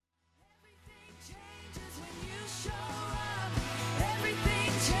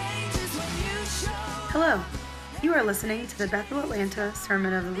Hello, you are listening to the Bethel Atlanta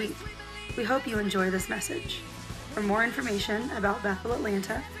Sermon of the Week. We hope you enjoy this message. For more information about Bethel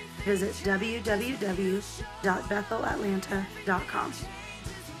Atlanta, visit www.bethelatlanta.com.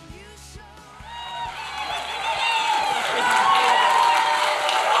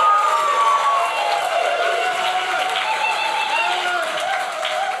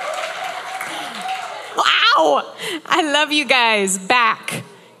 Wow! I love you guys back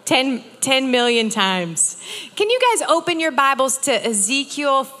 10 million times. Can you guys open your Bibles to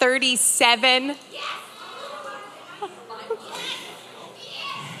Ezekiel 37?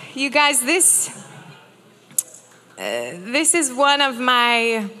 You guys, this is one of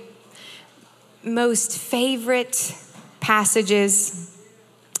my most favorite passages.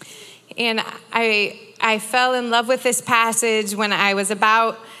 And I fell in love with this passage when I was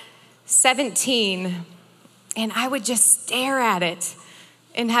about 17. And I would just stare at it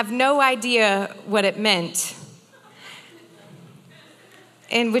and have no idea what it meant.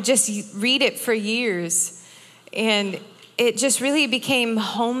 And would just read it for years. And it just really became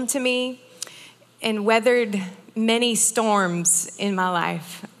home to me and weathered many storms in my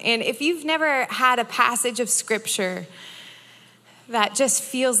life. And if you've never had a passage of scripture that just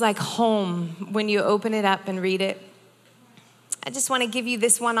feels like home when you open it up and read it, I just want to give you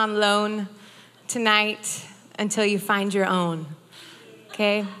this one on loan tonight until you find your own,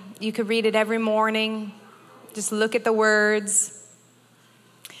 okay? You could read it every morning. Just look at the words.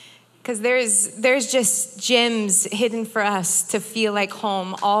 Because there's just gems hidden for us to feel like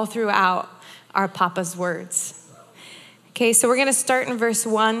home all throughout our Papa's words. Okay, so we're going to start in verse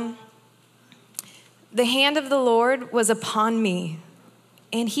 1. The hand of the Lord was upon me,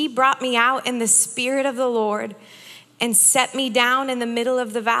 and he brought me out in the spirit of the Lord and set me down in the middle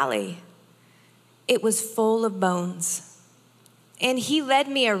of the valley. It was full of bones. And he led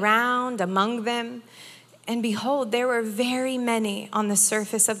me around among them. And behold, there were very many on the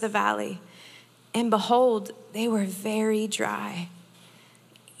surface of the valley. And behold, they were very dry.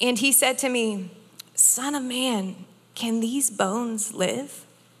 And he said to me, Son of man, can these bones live?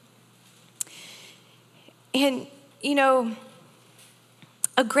 And, you know,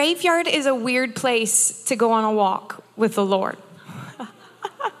 a graveyard is a weird place to go on a walk with the Lord.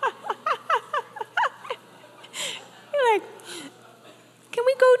 Can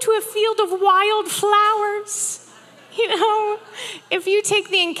we go to a field of wildflowers? You know, if you take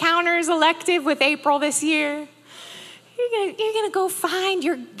the Encounters elective with April this year, you're gonna go find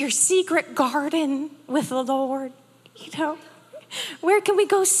your secret garden with the Lord. You know, where can we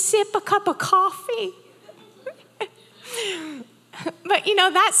go sip a cup of coffee? But you know,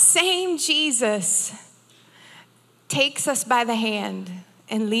 that same Jesus takes us by the hand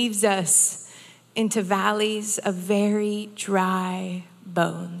and leads us into valleys of very dry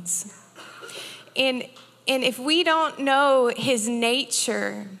bones. And if we don't know his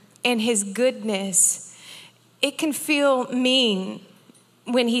nature and his goodness, it can feel mean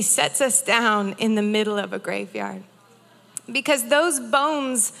when he sets us down in the middle of a graveyard. Because those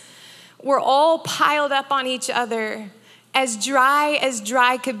bones were all piled up on each other as dry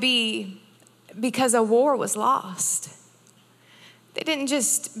could be, because a war was lost. They didn't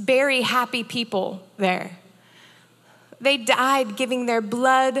just bury happy people there. They died giving their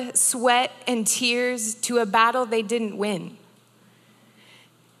blood, sweat, and tears to a battle they didn't win.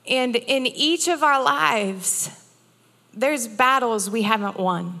 And in each of our lives, there's battles we haven't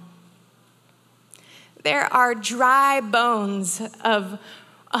won. There are dry bones of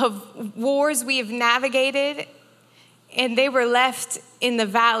wars we have navigated, and they were left in the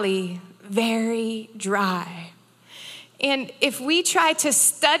valley very dry. And if we try to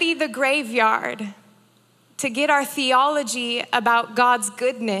study the graveyard to get our theology about God's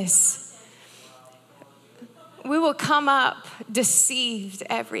goodness, we will come up deceived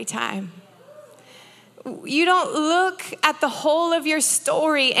every time. You don't look at the whole of your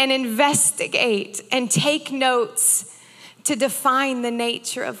story and investigate and take notes to define the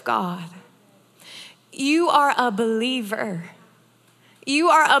nature of God. You are a believer. You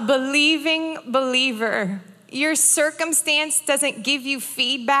are a believing believer. Your circumstance doesn't give you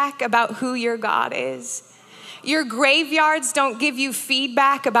feedback about who your God is. Your graveyards don't give you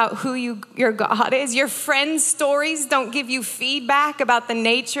feedback about who your God is. Your friends' stories don't give you feedback about the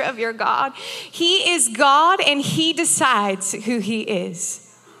nature of your God. He is God, and he decides who he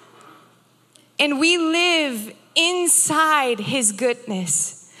is. And we live inside his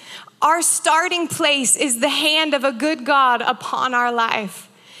goodness. Our starting place is the hand of a good God upon our life.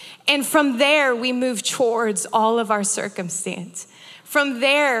 And from there, we move towards all of our circumstance. From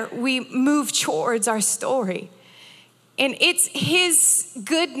there, we move towards our story. And it's his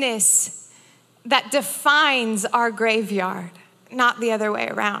goodness that defines our graveyard, not the other way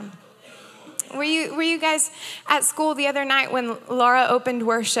around. Were you guys at school the other night when Laura opened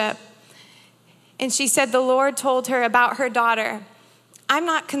worship and she said the Lord told her about her daughter, I'm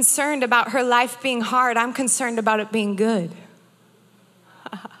not concerned about her life being hard, I'm concerned about it being good.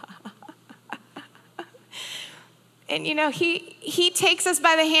 And he takes us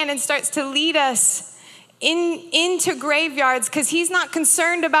by the hand and starts to lead us into graveyards because he's not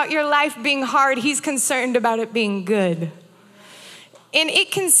concerned about your life being hard, he's concerned about it being good. And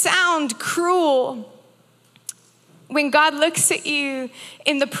it can sound cruel when God looks at you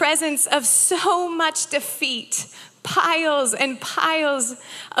in the presence of so much defeat, piles and piles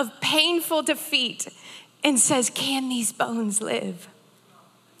of painful defeat, and says, can these bones live?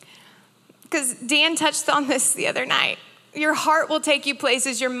 Because Dan touched on this the other night. Your heart will take you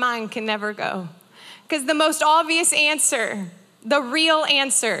places your mind can never go. Because the most obvious answer, the real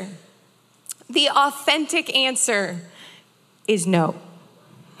answer, the authentic answer is no.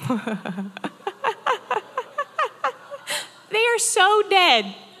 They are so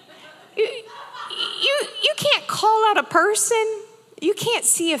dead. You can't call out a person. You can't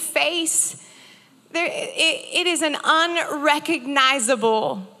see a face. It is an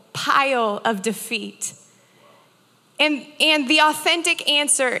unrecognizable pile of defeat. And the authentic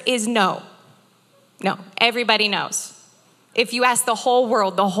answer is no. No, everybody knows. If you ask the whole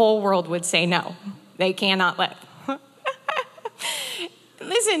world would say no. They cannot live.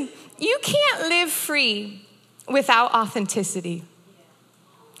 Listen, you can't live free without authenticity.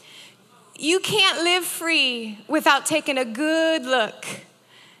 You can't live free without taking a good look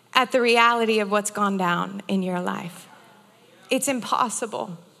at the reality of what's gone down in your life. It's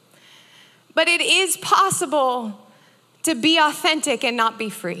impossible. But it is possible to be authentic and not be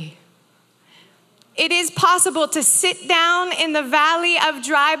free. It is possible to sit down in the valley of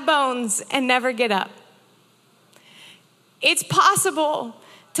dry bones and never get up. It's possible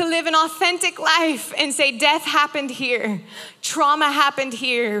to live an authentic life and say, death happened here, trauma happened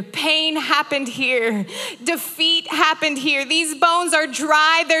here, pain happened here, defeat happened here. These bones are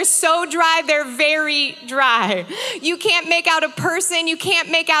dry. They're so dry, they're very dry. You can't make out a person. You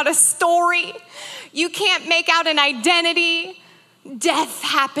can't make out a story. You can't make out an identity. Death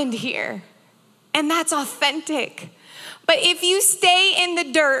happened here. And that's authentic. But if you stay in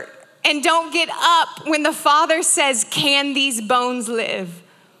the dirt and don't get up when the Father says, can these bones live?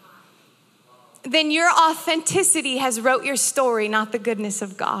 Then your authenticity has wrote your story, not the goodness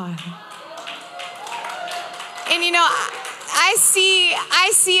of God. And I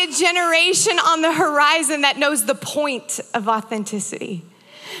see a generation on the horizon that knows the point of authenticity.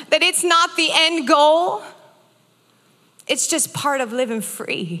 That it's not the end goal. It's just part of living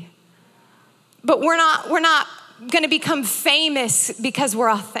free. But we're not going to become famous because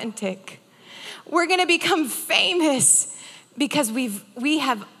we're authentic. We're going to become famous because we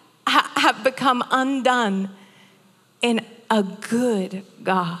have become undone in a good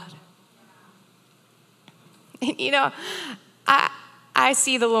God. And I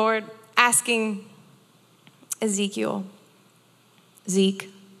see the Lord asking Ezekiel,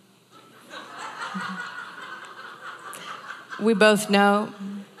 Zeke, we both know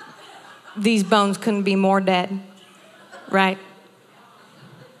these bones couldn't be more dead, right?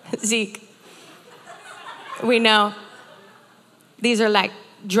 Zeke, we know these are like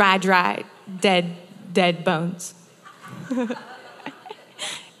dry, dead bones.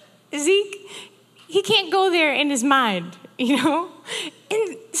 Zeke, he can't go there in his mind, And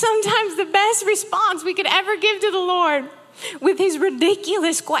sometimes the best response we could ever give to the Lord with his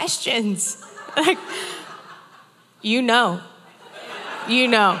ridiculous questions, like, Lord.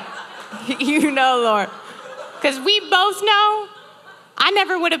 Because we both know I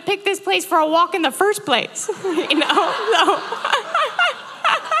never would have picked this place for a walk in the first place, So.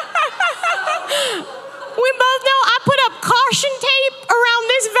 We both know I put up caution tape around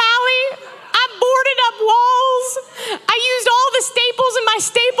this valley. I boarded up walls. I used all the staples in my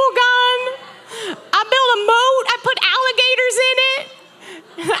staple gun. I built a moat. I put alligators in it.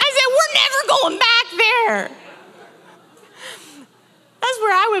 I said, we're never going back there. That's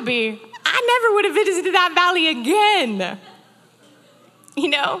where I would be. I never would have visited that valley again.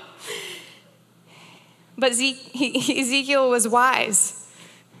 But Ezekiel was wise.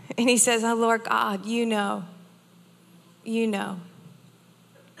 And he says, oh, Lord God, you know.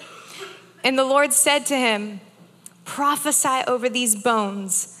 And the Lord said to him, prophesy over these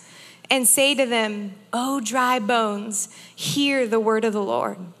bones and say to them, O dry bones, hear the word of the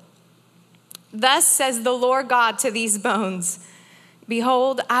Lord. Thus says the Lord God to these bones,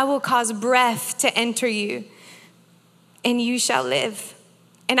 behold, I will cause breath to enter you, and you shall live.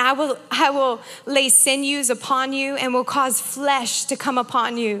 And I will lay sinews upon you and will cause flesh to come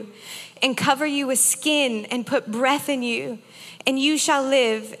upon you and cover you with skin and put breath in you. And you shall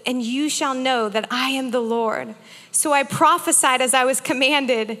live and you shall know that I am the Lord. So I prophesied as I was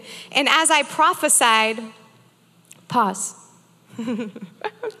commanded. And as I prophesied, pause. So,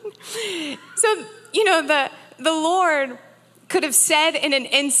 the Lord could have said in an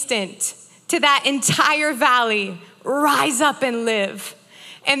instant to that entire valley, rise up and live.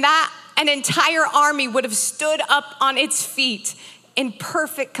 And that an entire army would have stood up on its feet in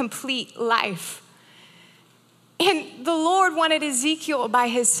perfect, complete life. And the Lord wanted Ezekiel by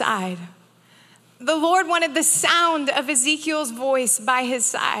his side. The Lord wanted the sound of Ezekiel's voice by his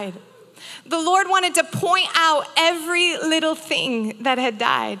side. The Lord wanted to point out every little thing that had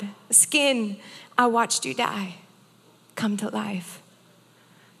died. Skin, I watched you die, come to life.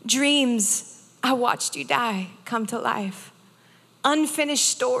 Dreams, I watched you die, come to life. Unfinished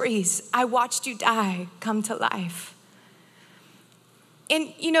stories, I watched you die, come to life.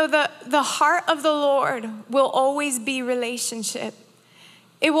 And the heart of the Lord will always be relationship.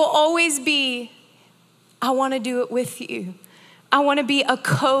 It will always be, I want to do it with you. I want to be a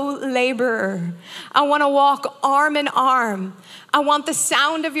co-laborer. I want to walk arm in arm. I want the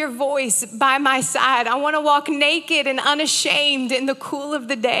sound of your voice by my side. I want to walk naked and unashamed in the cool of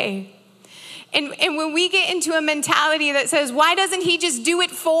the day. And when we get into a mentality that says, why doesn't he just do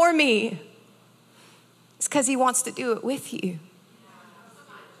it for me? It's because he wants to do it with you.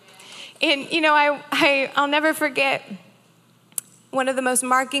 And, I'll never forget one of the most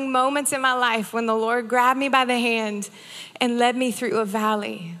marking moments in my life when the Lord grabbed me by the hand and led me through a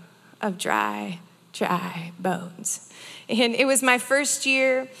valley of dry bones. And it was my first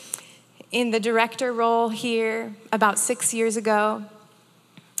year in the director role here about 6 years ago.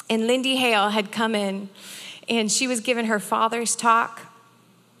 And Lindy Hale had come in and she was giving her father's talk.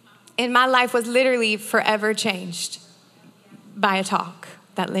 And my life was literally forever changed by a talk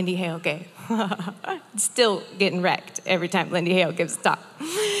that Lindy Hale gave. Still getting wrecked every time Lindy Hale gives a talk.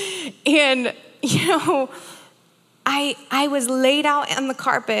 And, I was laid out on the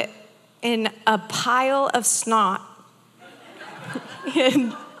carpet in a pile of snot.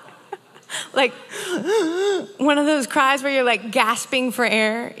 And like one of those cries where you're like gasping for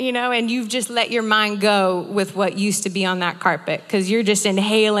air, and you've just let your mind go with what used to be on that carpet because you're just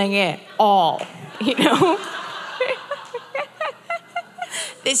inhaling it all,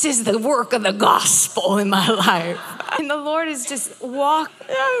 This is the work of the gospel in my life. And the Lord is just I'm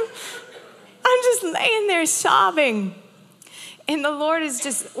just laying there sobbing. And the Lord is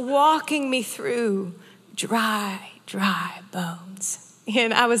just walking me through dry bones.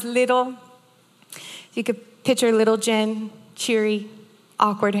 And I was little. You could picture little Jen, cheery,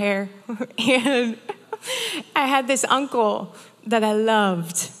 awkward hair. And I had this uncle that I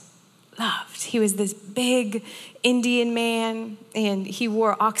loved. He was this big Indian man, and he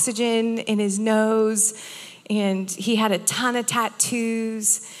wore oxygen in his nose, and he had a ton of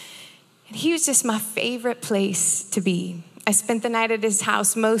tattoos. And he was just my favorite place to be. I spent the night at his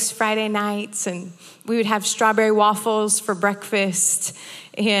house most Friday nights, and we would have strawberry waffles for breakfast,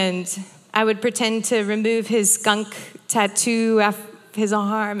 and I would pretend to remove his skunk tattoo off his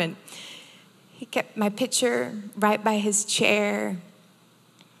arm, and he kept my picture right by his chair.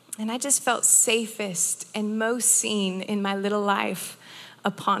 And I just felt safest and most seen in my little life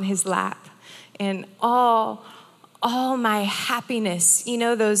upon his lap. And all my happiness,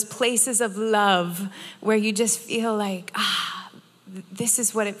 those places of love where you just feel like, this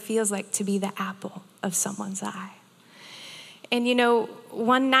is what it feels like to be the apple of someone's eye. And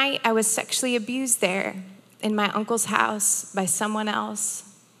one night I was sexually abused there in my uncle's house by someone else.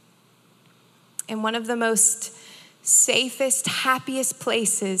 And one of the most safest, happiest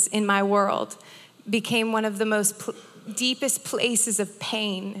places in my world became one of the most deepest places of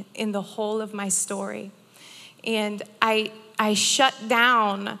pain in the whole of my story. And I shut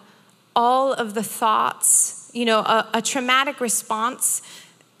down all of the thoughts. A traumatic response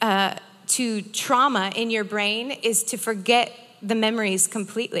to trauma in your brain is to forget the memories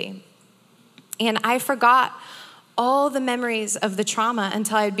completely. And I forgot all the memories of the trauma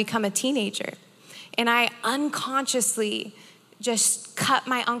until I had become a teenager. And I unconsciously just cut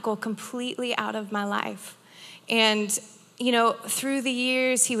my uncle completely out of my life. And, through the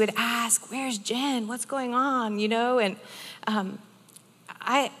years, he would ask, where's Jen? What's going on? And I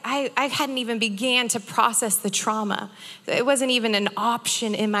hadn't even began to process the trauma. It wasn't even an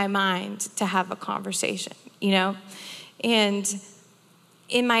option in my mind to have a conversation, And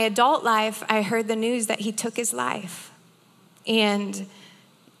in my adult life, I heard the news that he took his life. And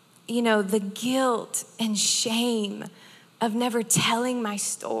the guilt and shame of never telling my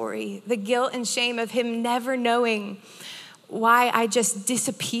story, the guilt and shame of him never knowing why I just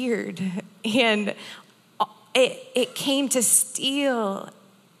disappeared. And it came to steal,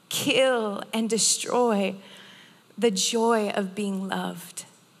 kill, and destroy the joy of being loved,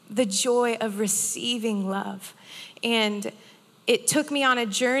 the joy of receiving love. And it took me on a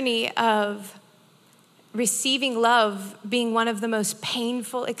journey of receiving love being one of the most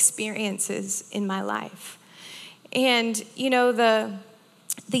painful experiences in my life. And, you know, the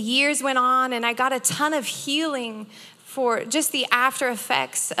years went on, and I got a ton of healing for just the after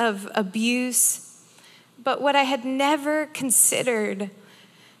effects of abuse. But what I had never considered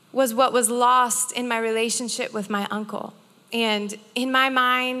was what was lost in my relationship with my uncle. And in my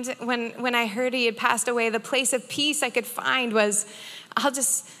mind, when I heard he had passed away, the place of peace I could find was, I'll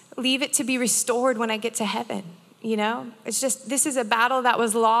just leave it to be restored when I get to heaven. You know, it's just, this is a battle that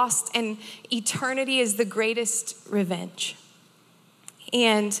was lost, and eternity is the greatest revenge.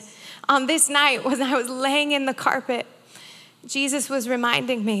 And on this night, when I was laying in the carpet, Jesus was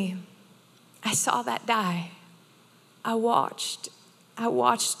reminding me, I saw that die. I watched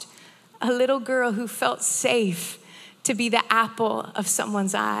a little girl who felt safe to be the apple of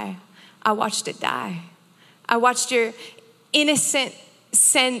someone's eye. I watched it die. I watched your innocent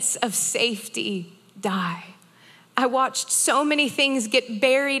sense of safety die. I watched so many things get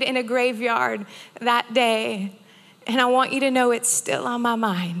buried in a graveyard that day, and I want you to know it's still on my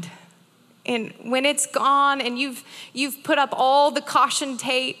mind. And when it's gone and you've put up all the caution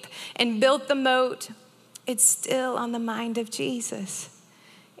tape and built the moat, it's still on the mind of Jesus.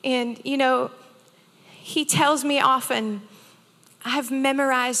 And, you know, he tells me often, I've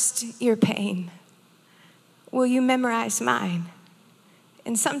memorized your pain. Will you memorize mine?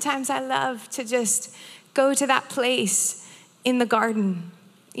 And sometimes I love to just go to that place in the garden.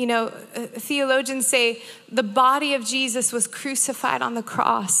 You know, theologians say the body of Jesus was crucified on the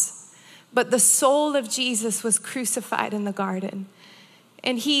cross, but the soul of Jesus was crucified in the garden.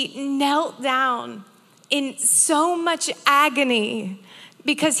 And he knelt down in so much agony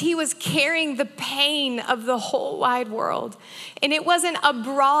because he was carrying the pain of the whole wide world. And it wasn't a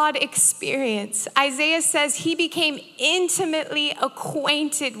broad experience. Isaiah says he became intimately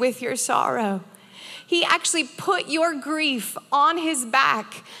acquainted with your sorrow. He actually put your grief on his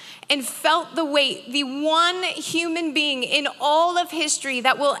back and felt the weight, the one human being in all of history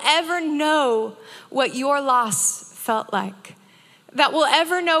that will ever know what your loss felt like, that will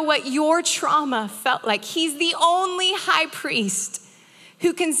ever know what your trauma felt like. He's the only high priest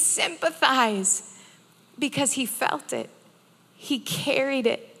who can sympathize because he felt it. He carried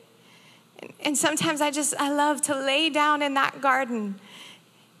it. And sometimes I love to lay down in that garden,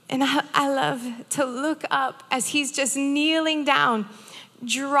 and I love to look up as he's just kneeling down,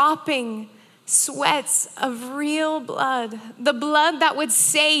 dropping sweats of real blood, the blood that would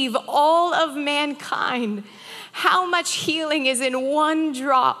save all of mankind. How much healing is in one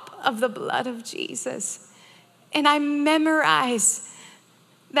drop of the blood of Jesus. And I memorize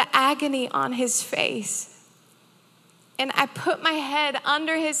the agony on his face. And I put my head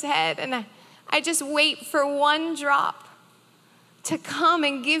under his head, and I just wait for one drop to come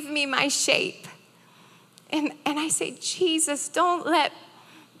and give me my shape. And I say, Jesus, don't let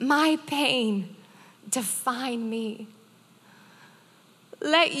my pain define me.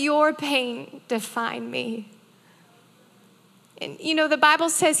 Let your pain define me. And you know, the Bible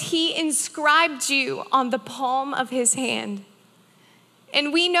says he inscribed you on the palm of his hand.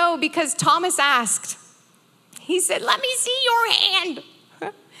 And we know because Thomas asked, he said, let me see your hand.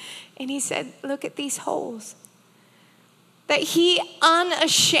 And he said, look at these holes. That he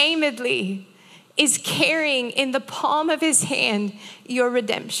unashamedly is carrying in the palm of his hand your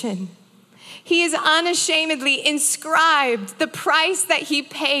redemption. He is unashamedly inscribed the price that he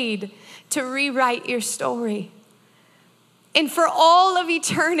paid to rewrite your story. And for all of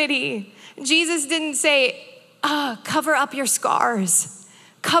eternity, Jesus didn't say, cover up your scars,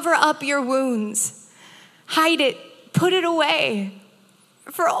 cover up your wounds, hide it, put it away.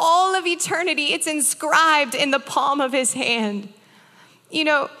 For all of eternity, it's inscribed in the palm of his hand. You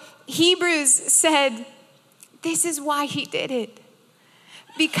know, Hebrews said, this is why he did it.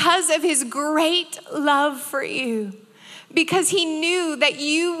 Because of his great love for you. Because he knew that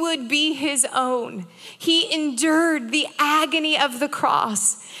you would be his own. He endured the agony of the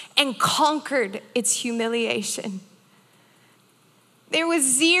cross and conquered its humiliation. There was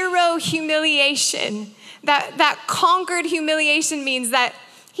zero humiliation. That conquered humiliation means that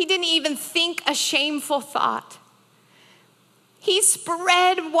he didn't even think a shameful thought. He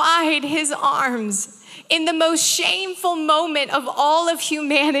spread wide his arms in the most shameful moment of all of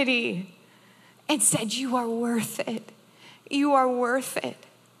humanity and said, you are worth it. You are worth it.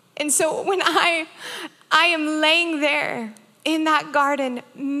 And so when I am laying there in that garden,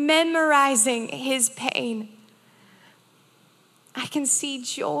 memorizing his pain, I can see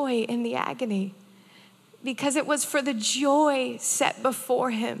joy in the agony, because it was for the joy set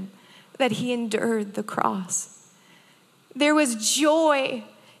before him that he endured the cross. There was joy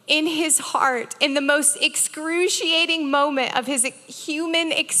in his heart in the most excruciating moment of his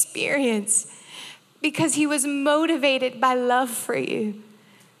human experience, because he was motivated by love for you.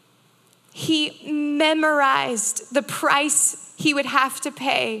 He memorized the price he would have to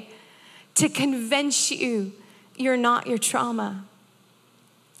pay to convince you you're not your trauma.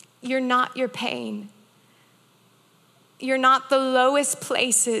 You're not your pain. You're not the lowest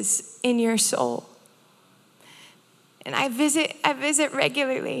places in your soul. And I visit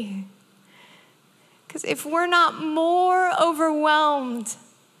regularly, because if we're not more overwhelmed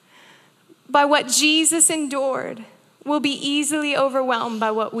by what Jesus endured, we'll be easily overwhelmed by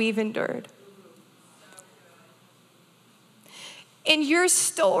what we've endured. And your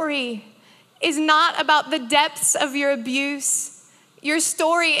story is not about the depths of your abuse. Your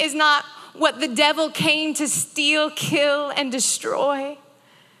story is not what the devil came to steal, kill, and destroy.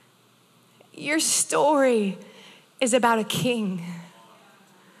 Your story is about a king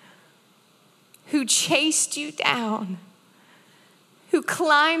who chased you down, who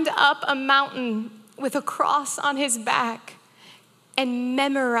climbed up a mountain with a cross on his back and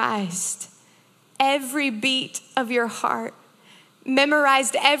memorized every beat of your heart,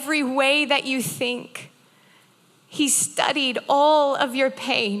 memorized every way that you think. He studied all of your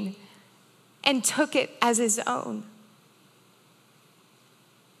pain and took it as his own.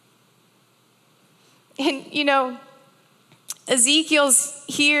 And you know, Ezekiel's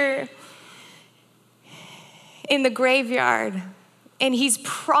here in the graveyard, and he's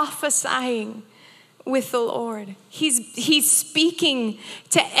prophesying with the Lord. He's speaking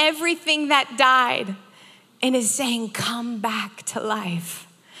to everything that died and is saying, come back to life.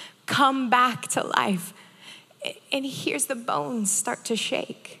 Come back to life. And he hears the bones start to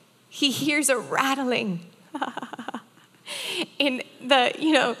shake. He hears a rattling. In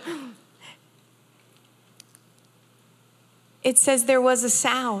the, it says there was a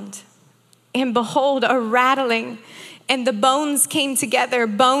sound, and behold, a rattling, and the bones came together,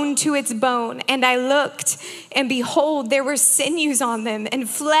 bone to its bone. And I looked, and behold, there were sinews on them, and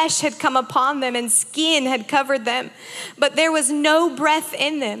flesh had come upon them, and skin had covered them, but there was no breath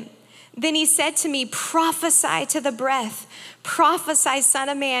in them. Then he said to me, prophesy to the breath, prophesy, son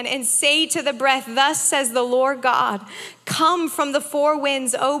of man, and say to the breath, thus says the Lord God, come from the four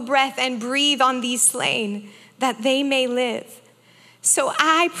winds, O breath, and breathe on these slain, that they may live. So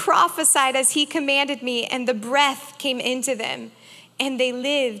I prophesied as he commanded me, and the breath came into them, and they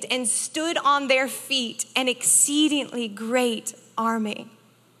lived and stood on their feet, an exceedingly great army.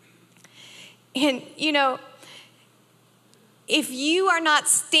 And if you are not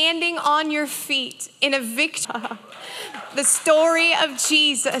standing on your feet in a victory, the story of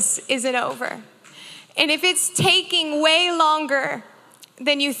Jesus isn't over. And if it's taking way longer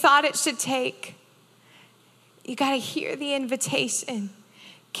than you thought it should take, you got to hear the invitation.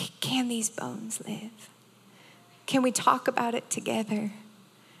 Can these bones live? Can we talk about it together?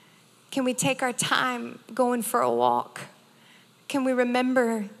 Can we take our time going for a walk? Can we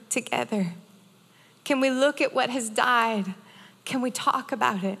remember together? Can we look at what has died? Can we talk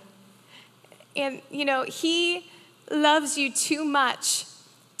about it? And, he loves you too much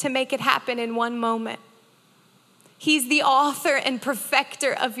to make it happen in one moment. He's the author and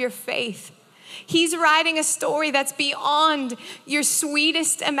perfecter of your faith. He's writing a story that's beyond your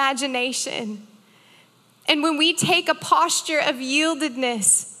sweetest imagination. And when we take a posture of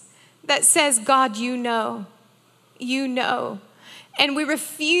yieldedness that says, God, you know, and we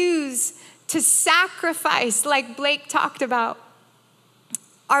refuse to sacrifice, like Blake talked about,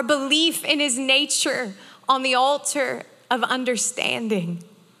 our belief in his nature on the altar of understanding,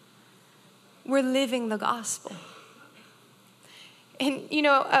 we're living the gospel. And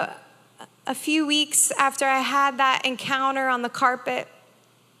a few weeks after I had that encounter on the carpet,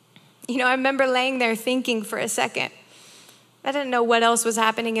 I remember laying there thinking for a second. I didn't know what else was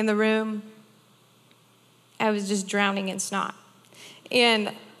happening in the room. I was just drowning in snot.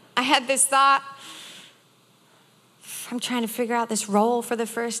 And I had this thought, I'm trying to figure out this role for the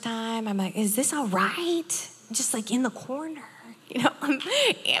first time. I'm like, is this all right? Just like in the corner,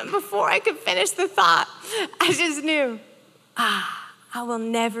 And before I could finish the thought, I just knew, I will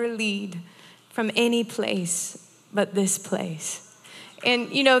never lead from any place but this place. And,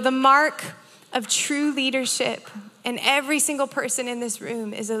 the mark of true leadership, and every single person in this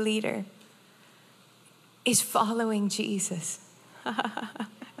room is a leader, is following Jesus.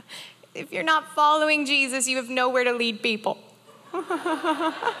 If you're not following Jesus, you have nowhere to lead people.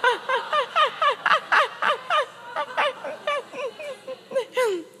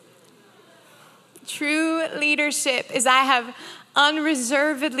 True leadership is I have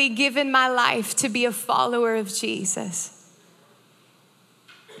unreservedly given my life to be a follower of Jesus.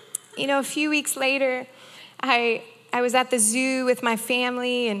 You know, a few weeks later, I was at the zoo with my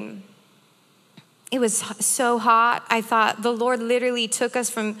family, and it was so hot. I thought the Lord literally took us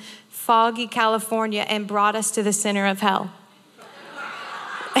from foggy California and brought us to the center of hell.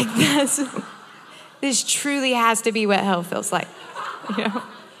 Like this truly has to be what hell feels like, you know?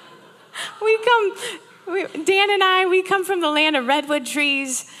 Dan and I, we come from the land of redwood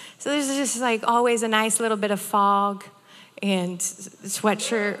trees. So there's just like always a nice little bit of fog and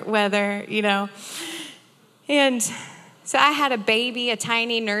sweatshirt weather, you know. And so I had a baby, a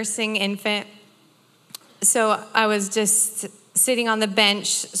tiny nursing infant. So I was just sitting on the bench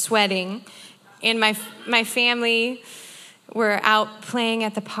sweating. And my family were out playing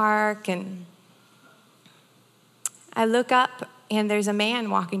at the park. And I look up, and there's a man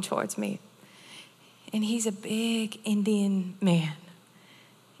walking towards me. And he's a big Indian man.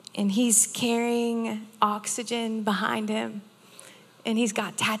 And he's carrying oxygen behind him. And he's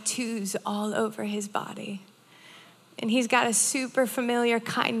got tattoos all over his body. And he's got a super familiar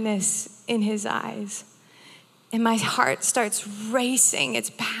kindness in his eyes. And my heart starts racing.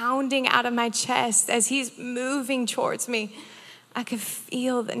 It's pounding out of my chest as he's moving towards me. I could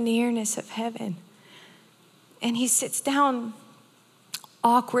feel the nearness of heaven. And he sits down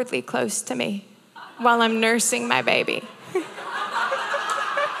awkwardly close to me while I'm nursing my baby.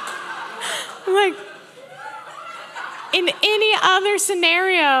 Like, in any other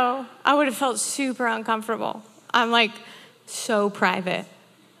scenario, I would have felt super uncomfortable. I'm like so private.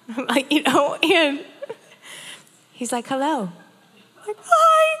 I'm like, you know, and he's like, hello. I'm like,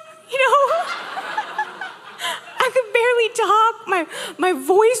 hi, you know. I could barely talk. My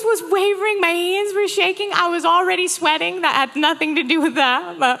voice was wavering. My hands were shaking. I was already sweating. That had nothing to do with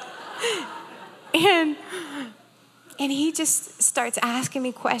that. But, and he just starts asking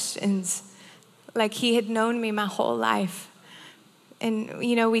me questions like he had known me my whole life. And,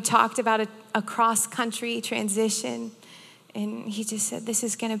 you know, we talked about a cross-country transition. And he just said, this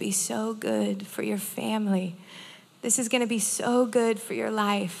is going to be so good for your family. This is going to be so good for your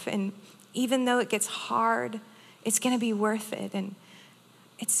life. And even though it gets hard, it's going to be worth it. And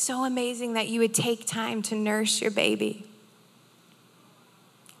it's so amazing that you would take time to nurse your baby.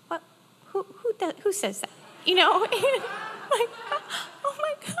 What? Who says that? You know, and like, oh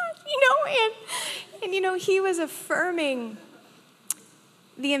my God, you know, and you know, he was affirming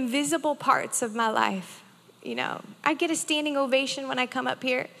the invisible parts of my life. You know, I get a standing ovation when I come up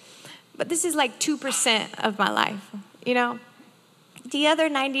here, but this is like 2% of my life, you know. The other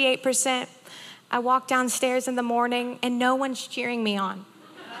 98%, I walk downstairs in the morning and no one's cheering me on.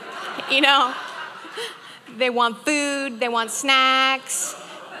 You know, they want food, they want snacks,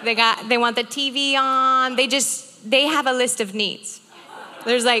 they want the TV on. They have a list of needs.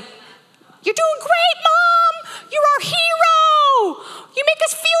 There's like, you're doing great, Mom. You're our hero. You make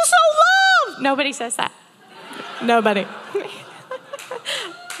us feel so loved. Nobody says that. Nobody.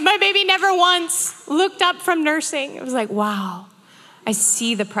 My baby never once looked up from nursing. It was like, wow, I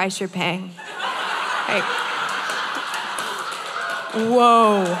see the price you're paying. Like,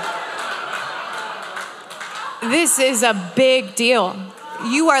 whoa. This is a big deal.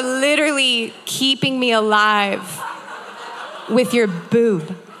 You are literally keeping me alive with your boob.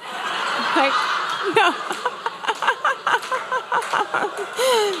 Like, no.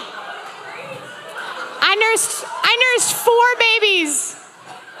 I nursed 4 babies,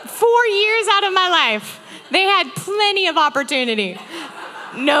 4 years out of my life. They had plenty of opportunity.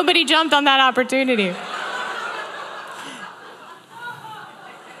 Nobody jumped on that opportunity.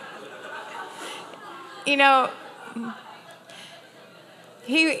 You know,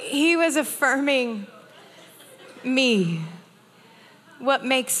 he was affirming me. What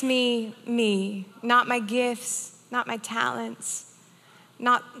makes me me? Not my gifts, not my talents,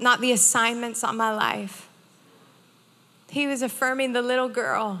 not the assignments on my life. He was affirming the little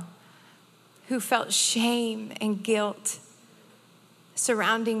girl who felt shame and guilt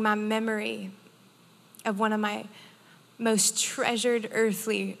surrounding my memory of one of my most treasured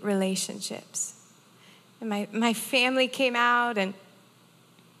earthly relationships. And my family came out, and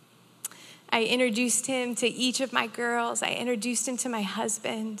I introduced him to each of my girls. I introduced him to my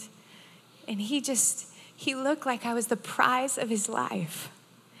husband. And he looked like I was the prize of his life.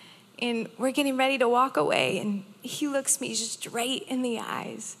 And we're getting ready to walk away. And he looks me straight in the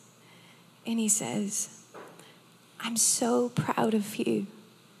eyes. And he says, I'm so proud of you.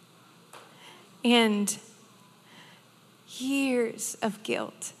 And years of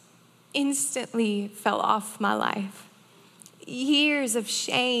guilt instantly fell off my life. Years of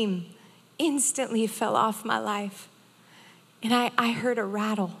shame instantly fell off my life. And I heard a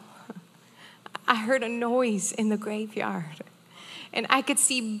rattle. I heard a noise in the graveyard. And I could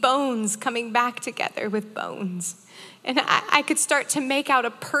see bones coming back together with bones. And I could start to make out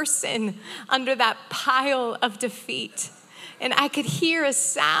a person under that pile of defeat. And I could hear a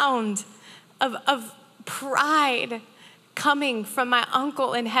sound of pride coming from my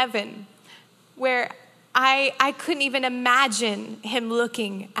uncle in heaven, where I couldn't even imagine him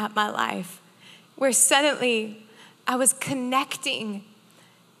looking at my life, where suddenly I was connecting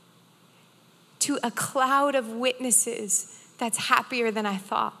to a cloud of witnesses that's happier than I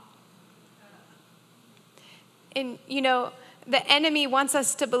thought. And you know, the enemy wants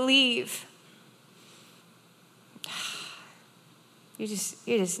us to believe you're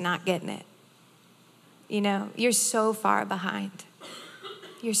just not getting it. You know, you're so far behind.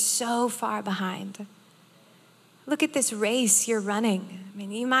 You're so far behind. Look at this race you're running. I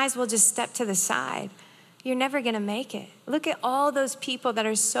mean, you might as well just step to the side. You're never going to make it. Look at all those people that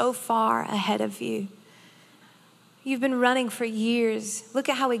are so far ahead of you. You've been running for years. Look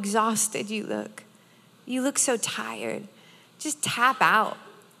at how exhausted you look. You look so tired. Just tap out.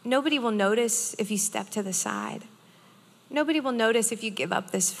 Nobody will notice if you step to the side. Nobody will notice if you give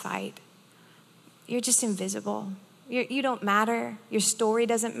up this fight. You're just invisible. You don't matter. Your story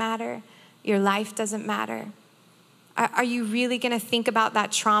doesn't matter. Your life doesn't matter. Are you really going to think about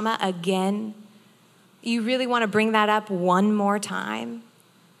that trauma again? You really want to bring that up one more time?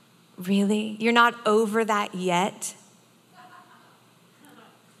 Really? You're not over that yet?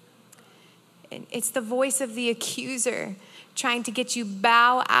 It's the voice of the accuser trying to get you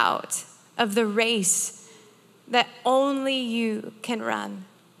bow out of the race that only you can run.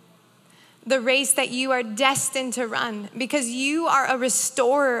 The race that you are destined to run, because you are a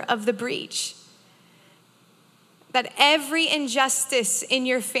restorer of the breach. That every injustice in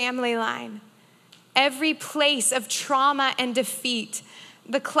your family line, every place of trauma and defeat,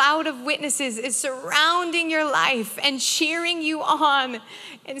 the cloud of witnesses is surrounding your life and cheering you on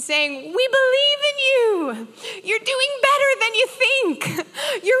and saying, we believe in you. You're doing better than you think.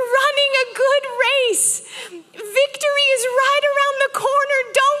 You're running a good race. Victory is right around the corner.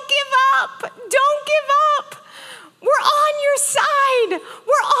 Don't give up. Don't give up. We're on your side.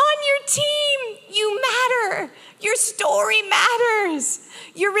 We're on your team. You matter. Your story matters.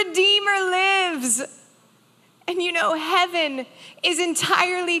 Your Redeemer lives. And you know, heaven is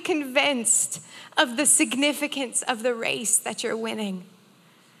entirely convinced of the significance of the race that you're winning.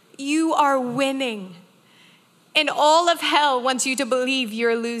 You are winning. And all of hell wants you to believe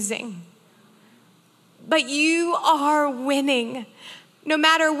you're losing. But you are winning. No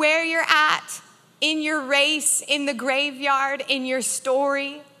matter where you're at, in your race, in the graveyard, in your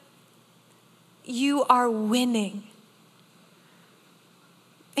story, you are winning.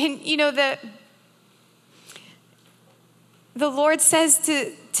 And you know, the Lord says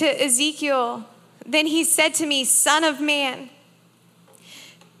to Ezekiel, then he said to me, Son of man,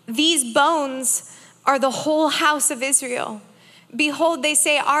 these bones are the whole house of Israel. Behold, they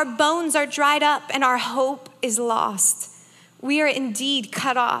say, our bones are dried up and our hope is lost. We are indeed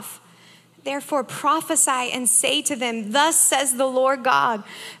cut off. Therefore prophesy and say to them, thus says the Lord God,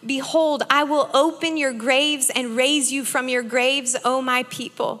 behold, I will open your graves and raise you from your graves, O my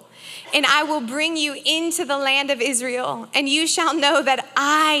people. And I will bring you into the land of Israel, and you shall know that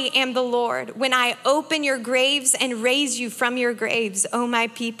I am the Lord when I open your graves and raise you from your graves, O my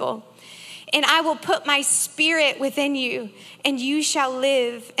people. And I will put my spirit within you, and you shall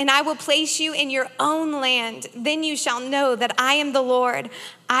live. And I will place you in your own land. Then you shall know that I am the Lord.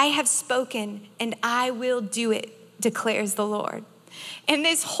 I have spoken, and I will do it, declares the Lord. And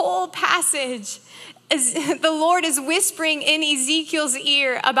this whole passage, the Lord is whispering in Ezekiel's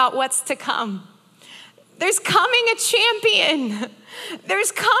ear about what's to come. There's coming a champion.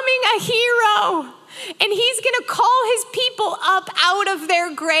 There's coming a hero. And he's going to call his people up out of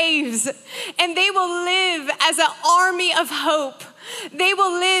their graves. And they will live as an army of hope. They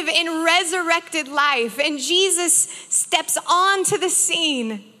will live in resurrected life. And Jesus steps onto the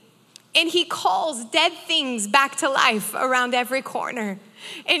scene. And he calls dead things back to life around every corner.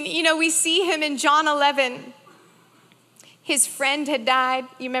 And, you know, we see him in John 11. His friend had died.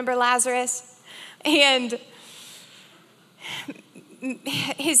 You remember Lazarus? And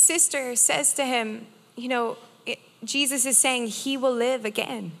his sister says to him, you know, Jesus is saying he will live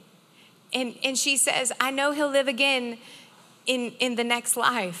again. And she says, I know he'll live again in the next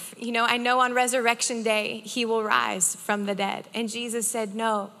life. You know, I know on resurrection day, he will rise from the dead. And Jesus said,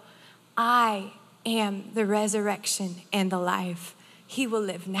 no, I am the resurrection and the life. He will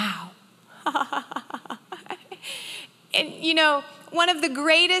live now. And you know, one of the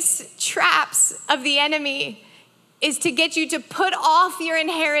greatest traps of the enemy is to get you to put off your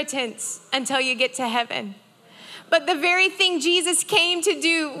inheritance until you get to heaven. But the very thing Jesus came to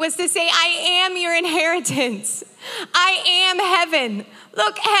do was to say, I am your inheritance. I am heaven.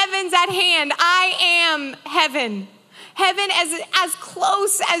 Look, heaven's at hand. I am heaven. Heaven as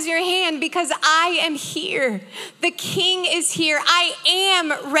close as your hand, because I am here. The King is here. I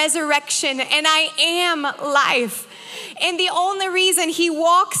am resurrection and I am life. And the only reason he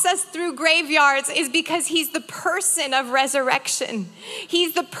walks us through graveyards is because he's the person of resurrection.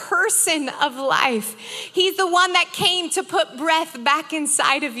 He's the person of life. He's the one that came to put breath back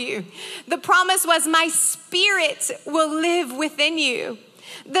inside of you. The promise was, my spirit will live within you.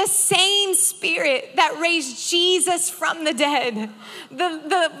 The same spirit that raised Jesus from the dead,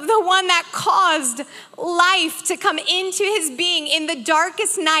 the one that caused life to come into his being in the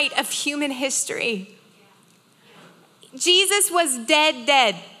darkest night of human history. Jesus was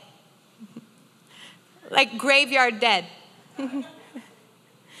dead. Like graveyard dead.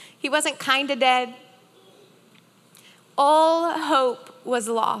 He wasn't kind of dead. All hope was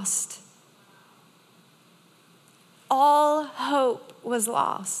lost. All hope was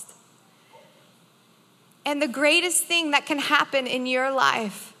lost. And the greatest thing that can happen in your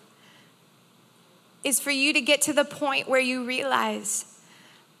life is for you to get to the point where you realize,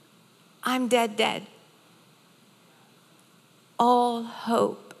 I'm dead. All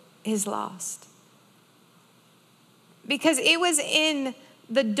hope is lost. Because it was in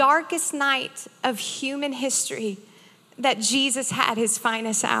the darkest night of human history that Jesus had his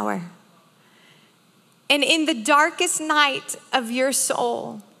finest hour. And in the darkest night of your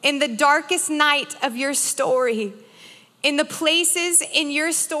soul, in the darkest night of your story, in the places in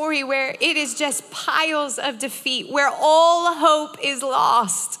your story where it is just piles of defeat, where all hope is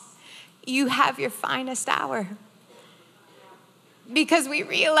lost, you have your finest hour. Because we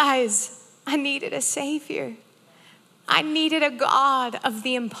realize I needed a Savior. I needed a God of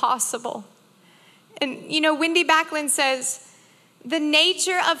the impossible. And you know, Wendy Backlund says, the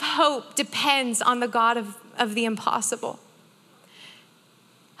nature of hope depends on the God of the impossible.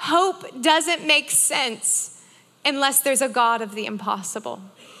 Hope doesn't make sense unless there's a God of the impossible.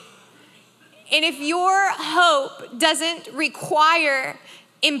 And if your hope doesn't require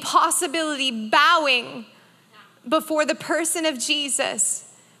impossibility bowing before the person of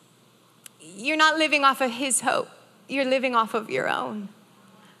Jesus, you're not living off of his hope. You're living off of your own.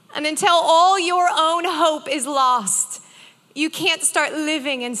 And until all your own hope is lost, you can't start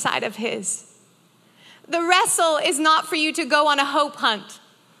living inside of his. The wrestle is not for you to go on a hope hunt.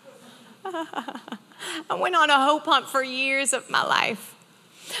 I went on a hope hunt for years of my life.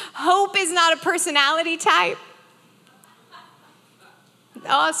 Hope is not a personality type.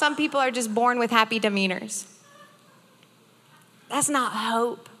 Oh, some people are just born with happy demeanors. That's not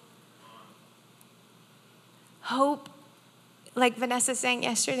hope. Hope, like Vanessa sang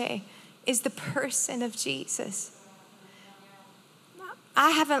yesterday, is the person of Jesus.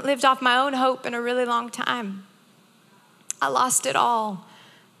 I haven't lived off my own hope in a really long time. I lost it all.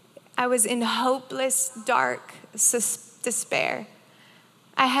 I was in hopeless, dark despair.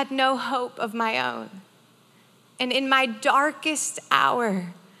 I had no hope of my own. And in my darkest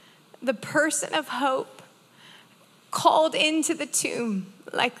hour, the person of hope called into the tomb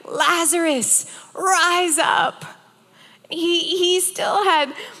like, Lazarus, rise up. He still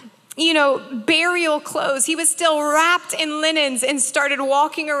had, burial clothes. He was still wrapped in linens and started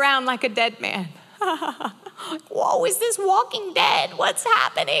walking around like a dead man. Whoa, is this walking dead? What's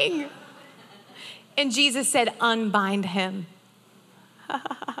happening? And Jesus said, unbind him.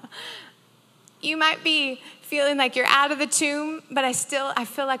 You might be feeling like you're out of the tomb, but I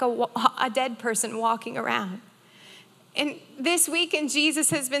feel like a dead person walking around. And this weekend, Jesus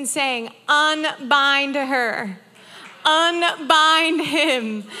has been saying, unbind her. Unbind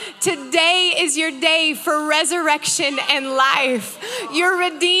him. Today is your day for resurrection and life. Your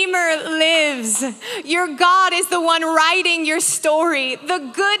Redeemer lives. Your God is the one writing your story.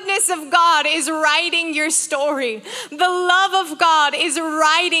 The goodness of God is writing your story. The love of God is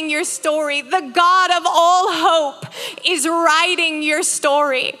writing your story. The God of all hope is writing your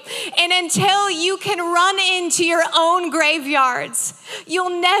story. And until you can run into your own graveyards,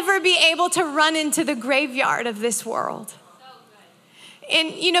 you'll never be able to run into the graveyard of this world.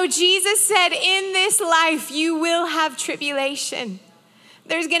 And Jesus said, in this life, you will have tribulation.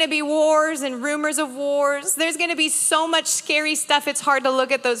 There's going to be wars and rumors of wars. There's going to be so much scary stuff, it's hard to look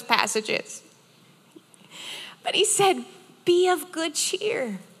at those passages. But he said, be of good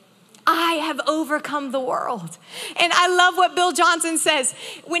cheer. I have overcome the world. And I love what Bill Johnson says.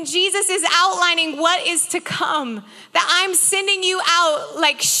 When Jesus is outlining what is to come, that I'm sending you out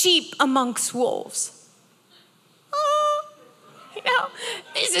like sheep amongst wolves. Oh,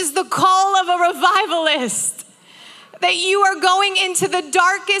 this is the call of a revivalist. That you are going into the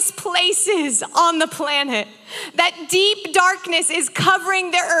darkest places on the planet. That deep darkness is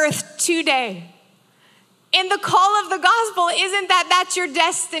covering the earth today. And the call of the gospel isn't that that's your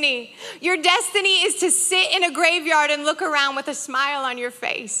destiny. Your destiny is to sit in a graveyard and look around with a smile on your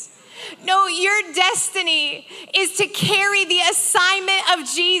face. No, your destiny is to carry the assignment of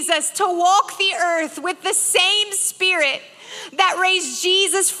Jesus, to walk the earth with the same spirit that raised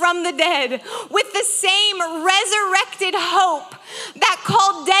Jesus from the dead, with the same resurrected hope that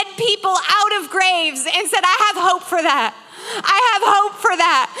called dead people out of graves and said, I have hope for that. I have hope for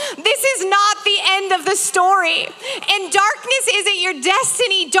that. This is not the end of the story. And darkness isn't your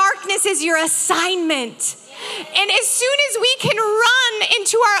destiny. Darkness is your assignment. And as soon as we can run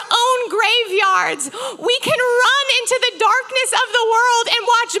into our own graveyards, we can run into the darkness of the world and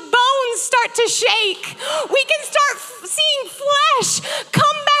watch bones start to shake. We can start seeing flesh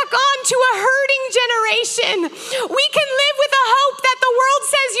come back onto a hurting generation. We can live with a hope that the world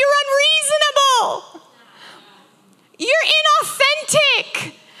says you're unreasonable. You're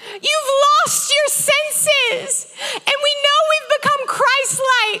inauthentic. You've lost your senses. And we know we've become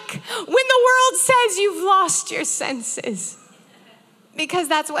Christ-like when the world says you've lost your senses. Because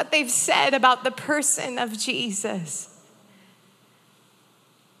that's what they've said about the person of Jesus.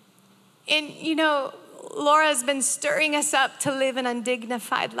 And Laura's been stirring us up to live an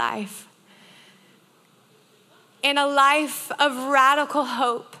undignified life. And a life of radical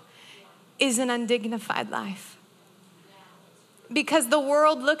hope is an undignified life. Because the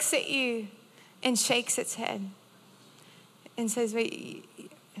world looks at you and shakes its head and says, wait,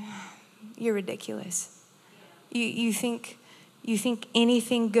 you're ridiculous. You think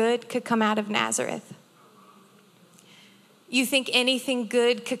anything good could come out of Nazareth? You think anything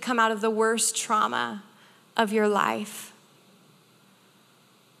good could come out of the worst trauma of your life?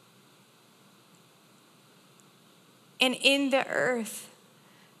 And in the earth,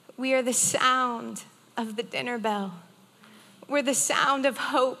 we are the sound of the dinner bell. We're the sound of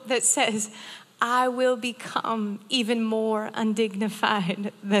hope that says, I will become even more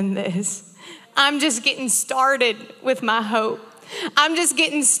undignified than this. I'm just getting started with my hope. I'm just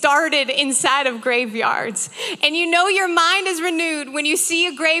getting started inside of graveyards. And your mind is renewed when you see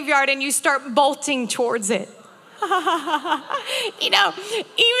a graveyard and you start bolting towards it. Even in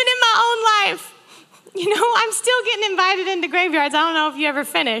my own life, I'm still getting invited into graveyards. I don't know if you ever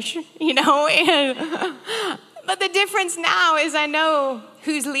finish, But the difference now is I know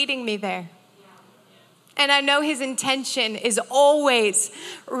who's leading me there. And I know his intention is always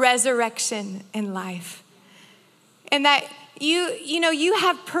resurrection and life. And that you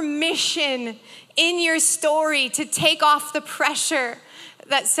have permission in your story to take off the pressure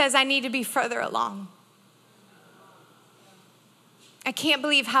that says I need to be further along. I can't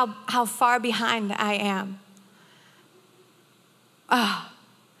believe how far behind I am.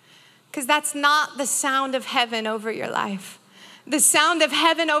 Because that's not the sound of heaven over your life. The sound of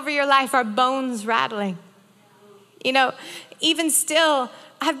heaven over your life are bones rattling. Even still,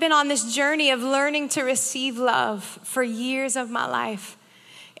 I've been on this journey of learning to receive love for years of my life.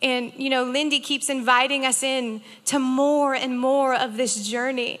 And, Lindy keeps inviting us in to more and more of this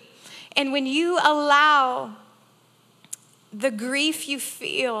journey. And when you allow the grief you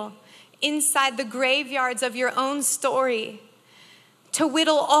feel inside the graveyards of your own story to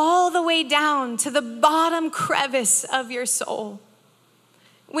whittle all the way down to the bottom crevice of your soul.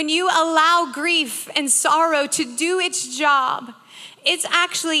 When you allow grief and sorrow to do its job, it's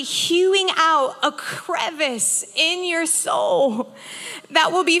actually hewing out a crevice in your soul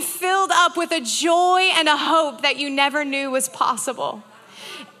that will be filled up with a joy and a hope that you never knew was possible.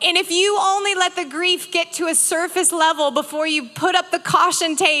 And if you only let the grief get to a surface level before you put up the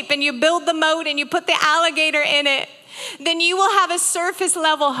caution tape and you build the moat and you put the alligator in it, then you will have a surface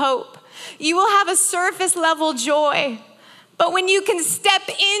level hope. You will have a surface level joy. But when you can step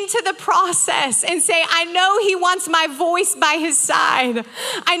into the process and say, I know he wants my voice by his side.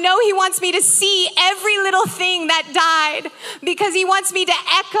 I know he wants me to see every little thing that died because he wants me to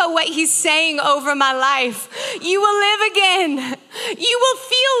echo what he's saying over my life. You will live again. You will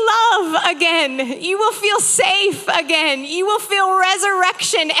feel love again. You will feel safe again. You will feel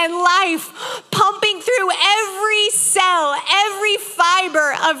resurrection and life pumping through every cell, every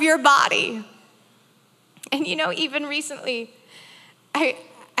fiber of your body. And even recently,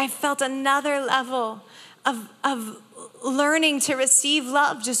 I felt another level of learning to receive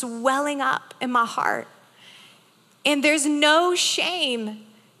love just welling up in my heart. And there's no shame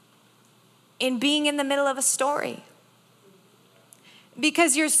in being in the middle of a story,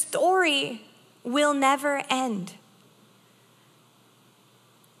 because your story will never end.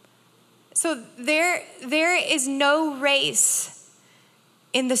 So there is no race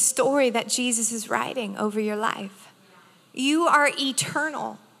in the story that Jesus is writing over your life. You are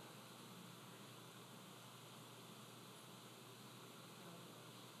eternal.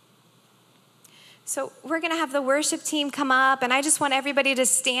 So we're going to have the worship team come up, and I just want everybody to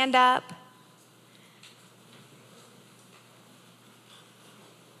stand up.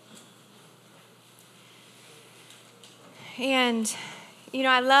 And,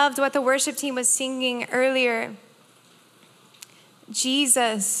 I loved what the worship team was singing earlier.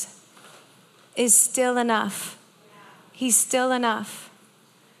 Jesus is still enough. He's still enough.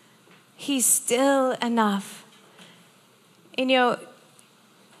 He's still enough. And,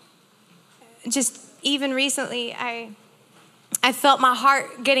 just even recently, I felt my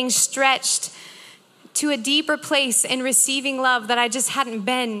heart getting stretched to a deeper place in receiving love that I just hadn't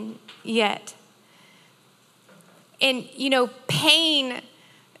been yet. And, pain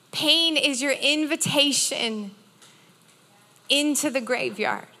is your invitation into the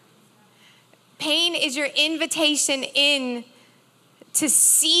graveyard. Pain is your invitation in to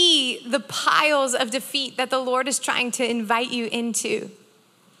see the piles of defeat that the Lord is trying to invite you into.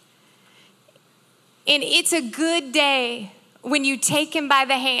 And it's a good day when you take him by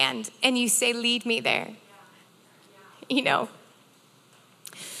the hand and you say, lead me there.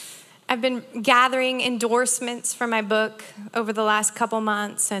 I've been gathering endorsements for my book over the last couple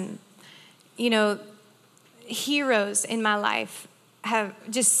months, and, heroes in my life have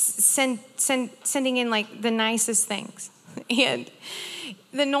just sending in like the nicest things. And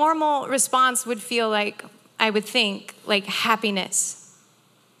the normal response would feel like, I would think, like happiness.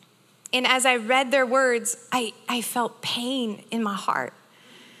 And as I read their words, I felt pain in my heart.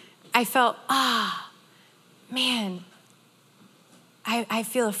 I felt, man, I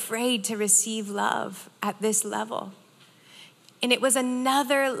feel afraid to receive love at this level. And it was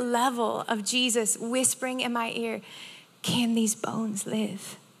another level of Jesus whispering in my ear, can these bones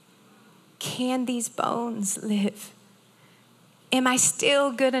live? Can these bones live? Am I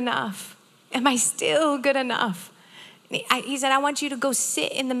still good enough? Am I still good enough? He said, I want you to go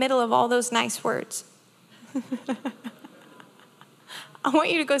sit in the middle of all those nice words. I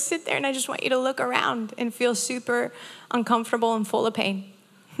want you to go sit there, and I just want you to look around and feel super uncomfortable and full of pain.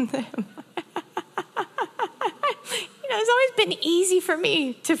 It's always been easy for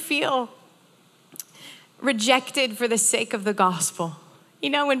me to feel rejected for the sake of the gospel.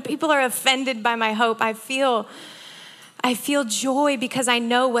 When people are offended by my hope, I feel joy because I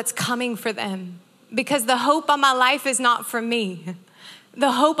know what's coming for them. Because the hope on my life is not for me.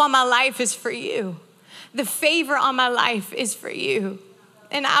 The hope on my life is for you. The favor on my life is for you.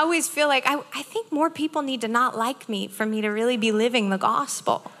 And I always feel like I think more people need to not like me for me to really be living the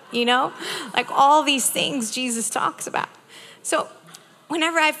gospel, Like all these things Jesus talks about. So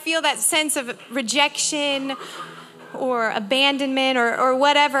whenever I feel that sense of rejection or abandonment or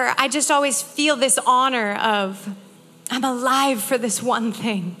whatever, I just always feel this honor of, I'm alive for this one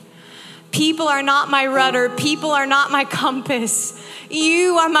thing. People are not my rudder. People are not my compass.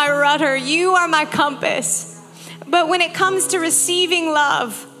 You are my rudder. You are my compass. But when it comes to receiving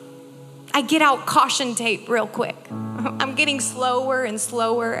love, I get out caution tape real quick. I'm getting slower and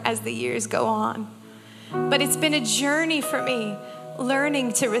slower as the years go on. But it's been a journey for me,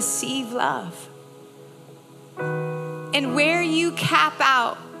 learning to receive love. And where you cap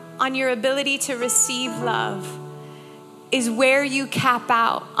out on your ability to receive love is where you cap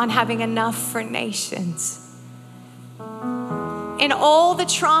out on having enough for nations. And all the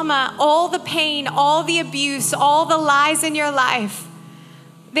trauma, all the pain, all the abuse, all the lies in your life,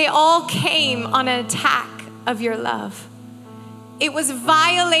 they all came on an attack of your love. It was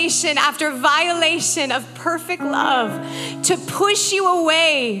violation after violation of perfect love to push you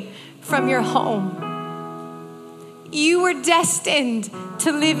away from your home. You were destined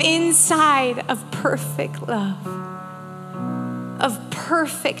to live inside of perfect love, of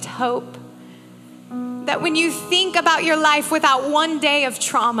perfect hope. That when you think about your life without one day of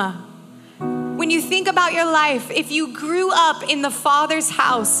trauma, when you think about your life, if you grew up in the Father's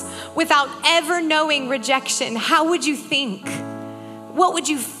house without ever knowing rejection, how would you think? What would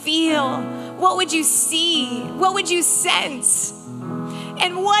you feel? What would you see? What would you sense?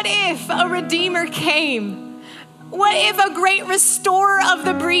 And what if a Redeemer came What if a great restorer of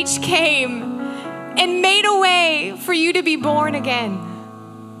the breach came and made a way for you to be born again?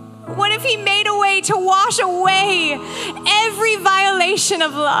 What if he made a way to wash away every violation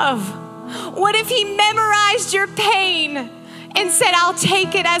of love? What if he memorized your pain and said, I'll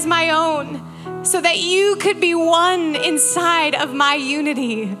take it as my own, so that you could be one inside of my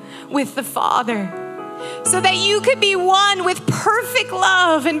unity with the Father, so that you could be one with perfect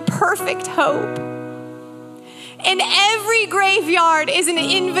love and perfect hope. And every graveyard is an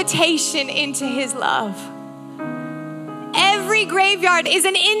invitation into his love. Every graveyard is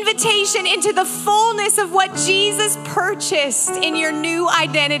an invitation into the fullness of what Jesus purchased in your new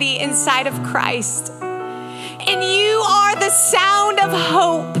identity inside of Christ. And you are the sound of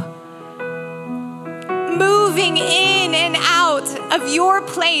hope, moving in and out of your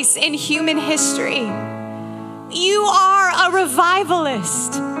place in human history. You are a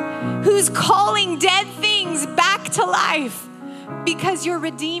revivalist who's calling dead things back to life because your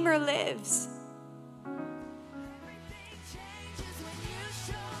Redeemer lives.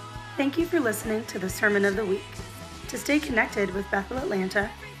 Thank you for listening to the Sermon of the Week. To stay connected with Bethel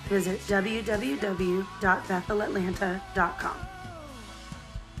Atlanta, visit www.bethelatlanta.com.